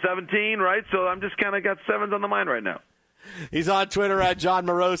Helton 17. Right. So I'm just kind of got 7s on the mind right now. He's on Twitter at John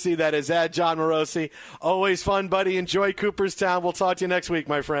Morosi. That is at John Morosi. Always fun, buddy. Enjoy Cooperstown. We'll talk to you next week,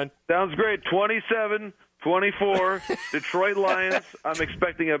 my friend. Sounds great. 27-24, Detroit Lions. I'm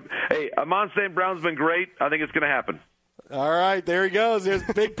expecting Amon St. Brown's been great. I think it's going to happen. All right, there he goes. There's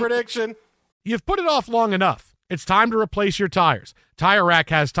a big prediction. You've put it off long enough. It's time to replace your tires. Tire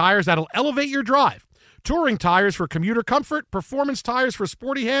Rack has tires that'll elevate your drive. Touring tires for commuter comfort, performance tires for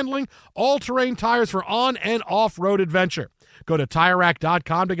sporty handling, all-terrain tires for on- and off-road adventure. Go to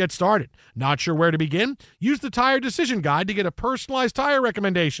TireRack.com to get started. Not sure where to begin? Use the Tire Decision Guide to get a personalized tire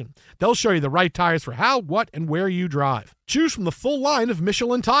recommendation. They'll show you the right tires for how, what, and where you drive. Choose from the full line of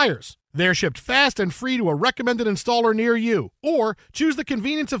Michelin tires. They're shipped fast and free to a recommended installer near you. Or choose the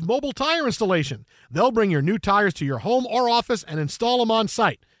convenience of mobile tire installation. They'll bring your new tires to your home or office and install them on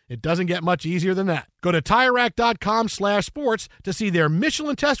site. It doesn't get much easier than that. Go to TireRack.com/sports to see their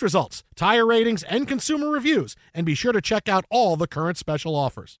Michelin test results, tire ratings, and consumer reviews, and be sure to check out all the current special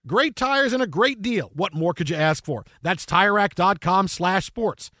offers. Great tires and a great deal. What more could you ask for? That's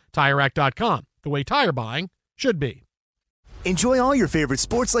TireRack.com/sports. TireRack.com, the way tire buying should be. Enjoy all your favorite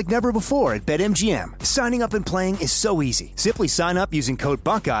sports like never before at BetMGM. Signing up and playing is so easy. Simply sign up using code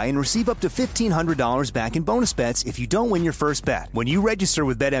Buckeye and receive up to $1,500 back in bonus bets if you don't win your first bet. When you register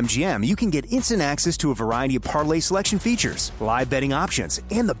with BetMGM, you can get instant access to a variety of parlay selection features, live betting options,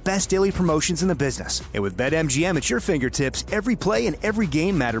 and the best daily promotions in the business. And with BetMGM at your fingertips, every play and every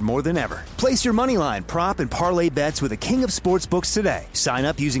game matter more than ever. Place your moneyline, prop, and parlay bets with the king of sportsbooks today. Sign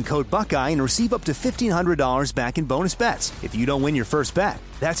up using code Buckeye and receive up to $1,500 back in bonus bets if you don't win your first bet.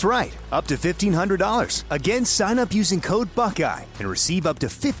 That's right, up to $1,500. Again, sign up using code Buckeye and receive up to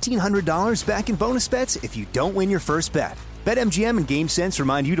 $1,500 back in bonus bets if you don't win your first bet. BetMGM and GameSense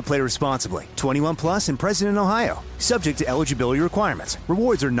remind you to play responsibly. 21 plus and present in Ohio. Subject to eligibility requirements.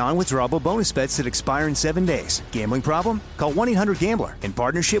 Rewards are non-withdrawable bonus bets that expire in 7 days. Gambling problem? Call 1-800-GAMBLER in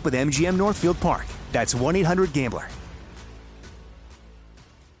partnership with MGM Northfield Park. That's 1-800-GAMBLER.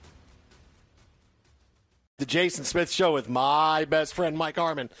 The Jason Smith Show with my best friend Mike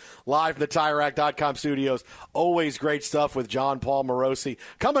Harmon, live from the TireRack.com studios. Always great stuff with John Paul Morosi.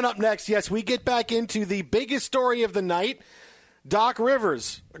 Coming up next, yes, we get back into the biggest story of the night. Doc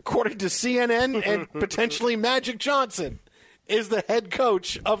Rivers, according to CNN and potentially Magic Johnson, is the head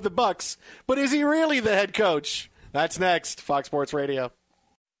coach of the Bucs. But is he really the head coach? That's next, Fox Sports Radio.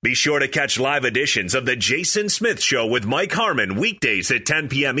 Be sure to catch live editions of The Jason Smith Show with Mike Harmon weekdays at 10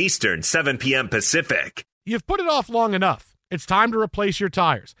 p.m. Eastern, 7 p.m. Pacific. You've put it off long enough. It's time to replace your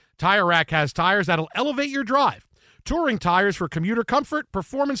tires. Tire Rack has tires that'll elevate your drive. Touring tires for commuter comfort,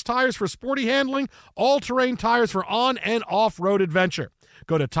 performance tires for sporty handling, all-terrain tires for on- and off-road adventure.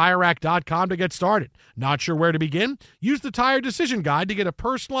 Go to TireRack.com to get started. Not sure where to begin? Use the Tire Decision Guide to get a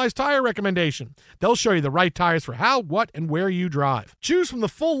personalized tire recommendation. They'll show you the right tires for how, what, and where you drive. Choose from the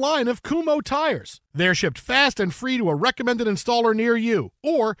full line of Kumho tires. They're shipped fast and free to a recommended installer near you.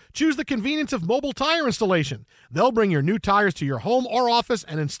 Or choose the convenience of mobile tire installation. They'll bring your new tires to your home or office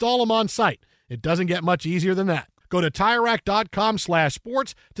and install them on site. It doesn't get much easier than that. Go to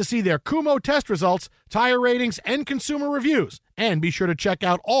TireRack.com/sports to see their Kumho test results, tire ratings, and consumer reviews. And be sure to check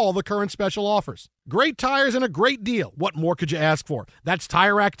out all the current special offers. Great tires and a great deal. What more could you ask for? That's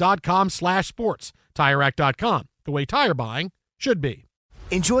TireRack.com/sports. TireRack.com, the way tire buying should be.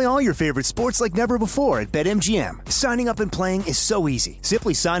 Enjoy all your favorite sports like never before at BetMGM. Signing up and playing is so easy.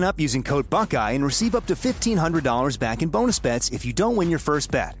 Simply sign up using code Buckeye and receive up to $1,500 back in bonus bets if you don't win your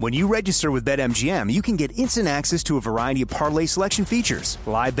first bet. When you register with BetMGM, you can get instant access to a variety of parlay selection features,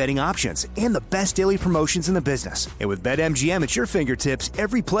 live betting options, and the best daily promotions in the business. And with BetMGM at your fingertips,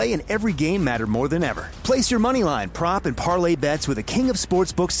 every play and every game matter more than ever. Place your moneyline, prop, and parlay bets with the king of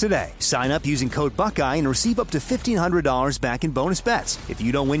sportsbooks today. Sign up using code Buckeye and receive up to $1,500 back in bonus bets if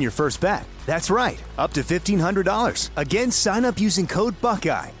you don't win your first bet. That's right, up to $1,500. Again, sign up using code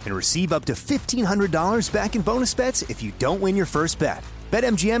Buckeye and receive up to $1,500 back in bonus bets if you don't win your first bet.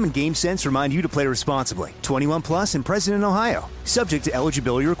 BetMGM and GameSense remind you to play responsibly. 21 plus and present in Ohio. Subject to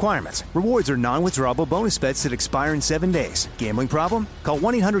eligibility requirements. Rewards are non-withdrawable bonus bets that expire in 7 days. Gambling problem? Call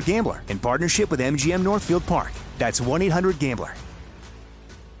 1-800-GAMBLER in partnership with MGM Northfield Park. That's 1-800-GAMBLER.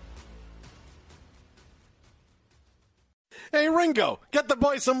 Hey, Ringo, get the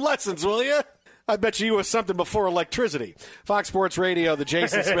boy some lessons, will you? I bet you was something before electricity. Fox Sports Radio, The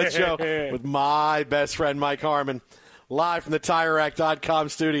Jason Smith Show with my best friend, Mike Harmon, live from the TireRack.com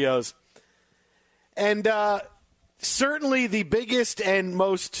studios. And certainly the biggest and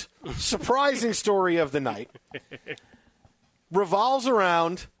most surprising story of the night revolves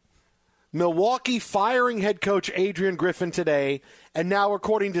around Milwaukee firing head coach Adrian Griffin today, and now,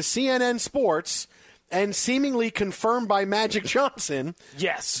 according to CNN Sports, and seemingly confirmed by Magic Johnson,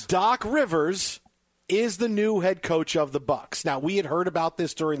 yes, Doc Rivers is the new head coach of the Bucks. Now, we had heard about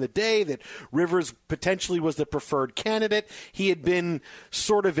this during the day, that Rivers potentially was the preferred candidate. He had been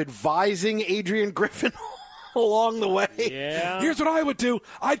sort of advising Adrian Griffin along the way. Yeah. Here's what I would do.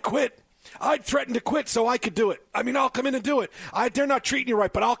 I'd quit. I'd threaten to quit so I could do it. I mean, I'll come in and do it. They're not treating you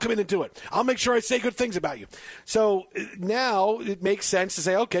right, but I'll come in and do it. I'll make sure I say good things about you. So now it makes sense to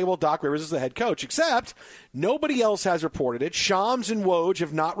say, okay, well, Doc Rivers is the head coach, except nobody else has reported it. Shams and Woj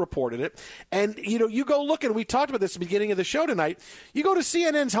have not reported it. And, you go look, and we talked about this at the beginning of the show tonight. You go to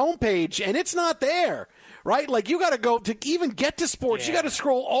CNN's homepage, and it's not there. Right? Like, you got to go to even get to sports. Yeah. You got to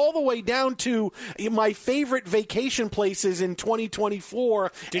scroll all the way down to my favorite vacation places in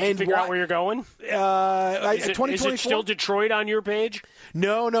 2024. Did you figure out where you're going? Is it still Detroit on your page?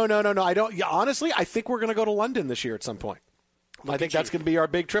 No. I don't. Honestly, I think we're going to go to London this year at some point. I think that's going to be our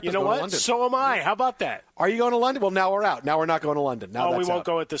big trip. You know what? So am I. How about that? Are you going to London? Well, now we're out. Now we're not going to London. Now we won't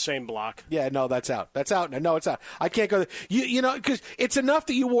go at the same block. Yeah, no, that's out. That's out. No, it's out. I can't go. Because it's enough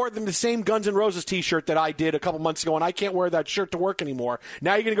that you wore the same Guns N' Roses T-shirt that I did a couple months ago, and I can't wear that shirt to work anymore.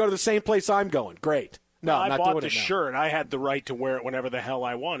 Now you're going to go to the same place I'm going. Great. No, I not bought doing the it now. shirt. I had the right to wear it whenever the hell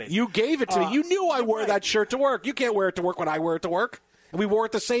I wanted. You gave it to me. You knew I wore that shirt to work. You can't wear it to work when I wear it to work. And we wore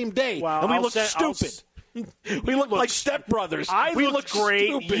it the same day, and we looked stupid. We look like stepbrothers. We look great.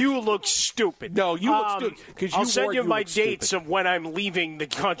 Stupid. You look stupid. No, you look stupid. I'll send you my dates of when I'm leaving the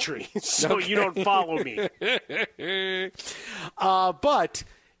country so you don't follow me. But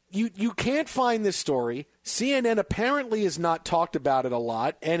you can't find this story. CNN apparently has not talked about it a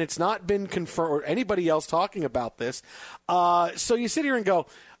lot, and it's not been confirmed or anybody else talking about this. So you sit here and go,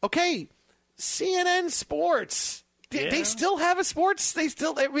 okay, CNN Sports. Yeah. They still have a sports.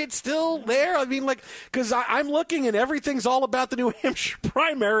 It's still there. I mean, because I'm looking and everything's all about the New Hampshire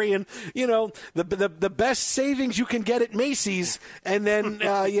primary and, the best savings you can get at Macy's and then,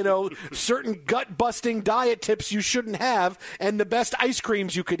 certain gut-busting diet tips you shouldn't have and the best ice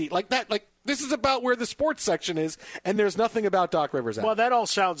creams you could eat. Like that, this is about where the sports section is, and there's nothing about Doc Rivers. Well, that all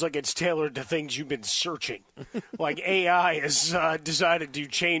sounds like it's tailored to things you've been searching. Like AI has decided to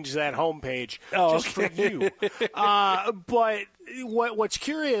change that homepage just for you. But what's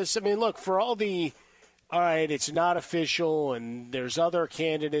curious, I mean, look, for all the all right, it's not official, and there's other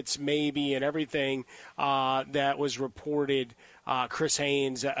candidates maybe and everything that was reported, Chris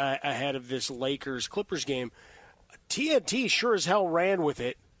Haynes, ahead of this Lakers-Clippers game, TNT sure as hell ran with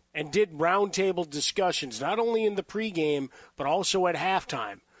it and did roundtable discussions, not only in the pregame, but also at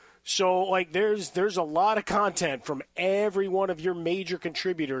halftime. So, like, there's a lot of content from every one of your major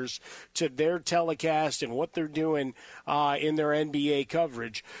contributors to their telecast and what they're doing in their NBA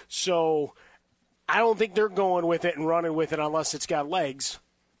coverage. So I don't think they're going with it and running with it unless it's got legs,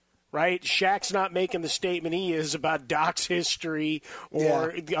 right? Shaq's not making the statement he is about Doc's history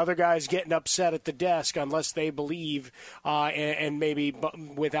or the other guys getting upset at the desk unless they believe and maybe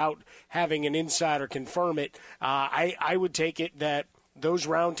without having an insider confirm it. I would take it that those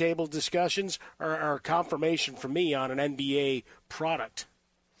roundtable discussions are confirmation for me on an NBA product.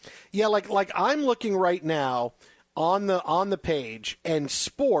 Yeah, like I'm looking right now on the page, and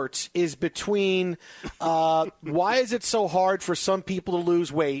sports is between why is it so hard for some people to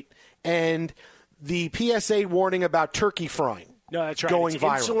lose weight and the PSA warning about turkey frying. No, that's right. Going it's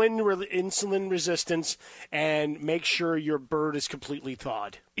viral. Insulin resistance, and make sure your bird is completely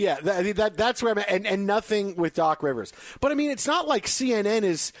thawed. Yeah, that's where I'm at, and nothing with Doc Rivers. But I mean, it's not like CNN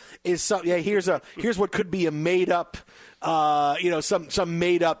is some, here's what could be a made up. Some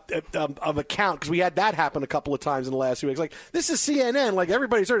made up of account, because we had that happen a couple of times in the last few weeks. Like, this is CNN. Like,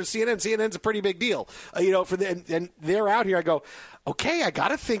 everybody's heard of CNN. CNN's a pretty big deal. And they're out here. I go, okay, I got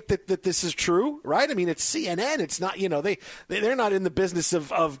to think that this is true, right? I mean, it's CNN. It's not, they're not in the business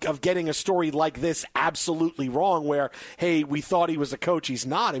of getting a story like this absolutely wrong where, hey, we thought he was a coach. He's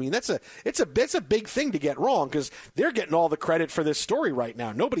not. I mean, it's a big thing to get wrong, because they're getting all the credit for this story right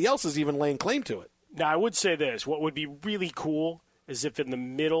now. Nobody else is even laying claim to it. Now, I would say this. What would be really cool is if in the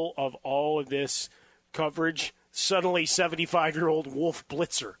middle of all of this coverage, suddenly 75-year-old Wolf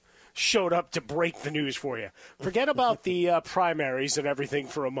Blitzer showed up to break the news for you. Forget about the primaries and everything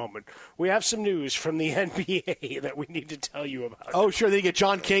for a moment. We have some news from the NBA that we need to tell you about. Oh, sure. They get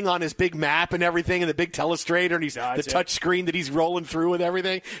John King on his big map and everything, and the big telestrator, and he's the touch screen that he's rolling through and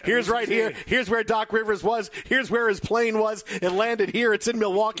everything. Here's right here. Here's where Doc Rivers was. Here's where his plane was. It landed here. It's in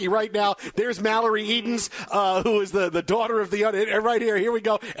Milwaukee right now. There's Mallory Edens, who is the daughter of the right here. Here we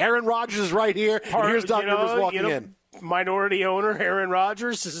go. Aaron Rodgers is right here. And here's Doc Rivers walking in. Minority owner Aaron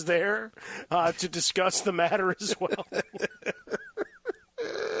Rodgers is there to discuss the matter as well.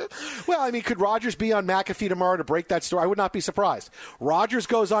 Well, I mean, could Rodgers be on McAfee tomorrow to break that story? I would not be surprised. Rodgers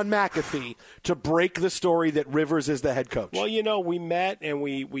goes on McAfee to break the story that Rivers is the head coach. Well, we met and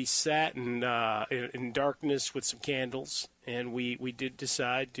we sat in darkness with some candles, and we did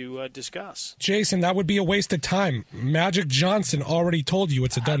decide to discuss. Jason, that would be a waste of time. Magic Johnson already told you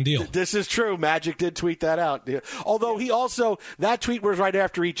it's a done deal. This is true. Magic did tweet that out. Although that tweet was right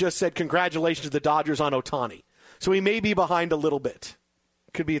after he just said congratulations to the Dodgers on Ohtani. So he may be behind a little bit.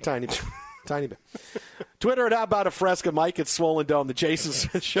 Could be a tiny bit. Tiny bit. Twitter at How About a Fresca, Mike at Swollen Dome, the Jason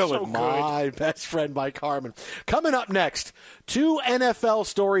Smith Show with my best friend, Mike Harmon. Coming up next, 2 NFL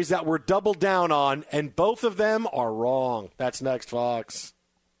stories that we're doubled down on, and both of them are wrong. That's next, Fox.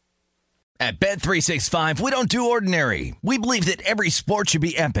 At Bet365, we don't do ordinary. We believe that every sport should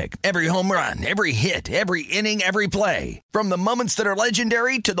be epic. Every home run, every hit, every inning, every play. From the moments that are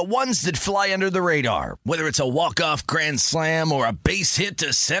legendary to the ones that fly under the radar. Whether it's a walk-off grand slam or a base hit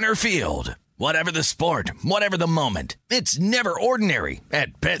to center field. Whatever the sport, whatever the moment. It's never ordinary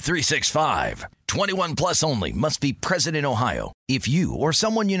at Bet365. 21 plus only. Must be present in Ohio. If you or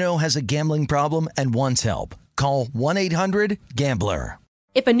someone you know has a gambling problem and wants help, call 1-800-GAMBLER.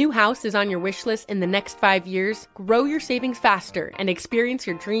 If a new house is on your wish list in the next 5 years, grow your savings faster and experience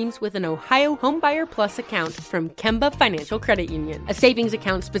your dreams with an Ohio Homebuyer Plus account from Kemba Financial Credit Union. A savings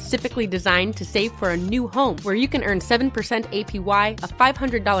account specifically designed to save for a new home, where you can earn 7% APY,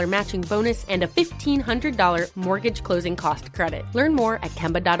 a $500 matching bonus, and a $1,500 mortgage closing cost credit. Learn more at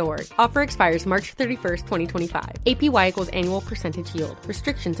Kemba.org. Offer expires March 31st, 2025. APY equals annual percentage yield.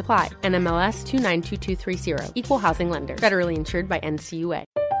 Restrictions apply. NMLS 292230. Equal housing lender. Federally insured by NCUA.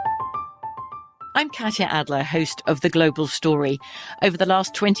 I'm Katya Adler, host of The Global Story. Over the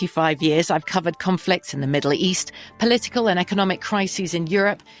last 25 years, I've covered conflicts in the Middle East, political and economic crises in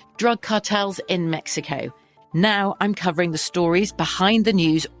Europe, drug cartels in Mexico. Now I'm covering the stories behind the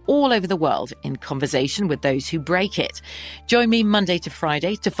news all over the world in conversation with those who break it. Join me Monday to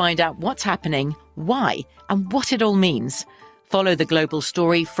Friday to find out what's happening, why, and what it all means. Follow The Global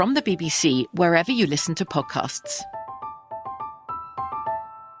Story from the BBC wherever you listen to podcasts.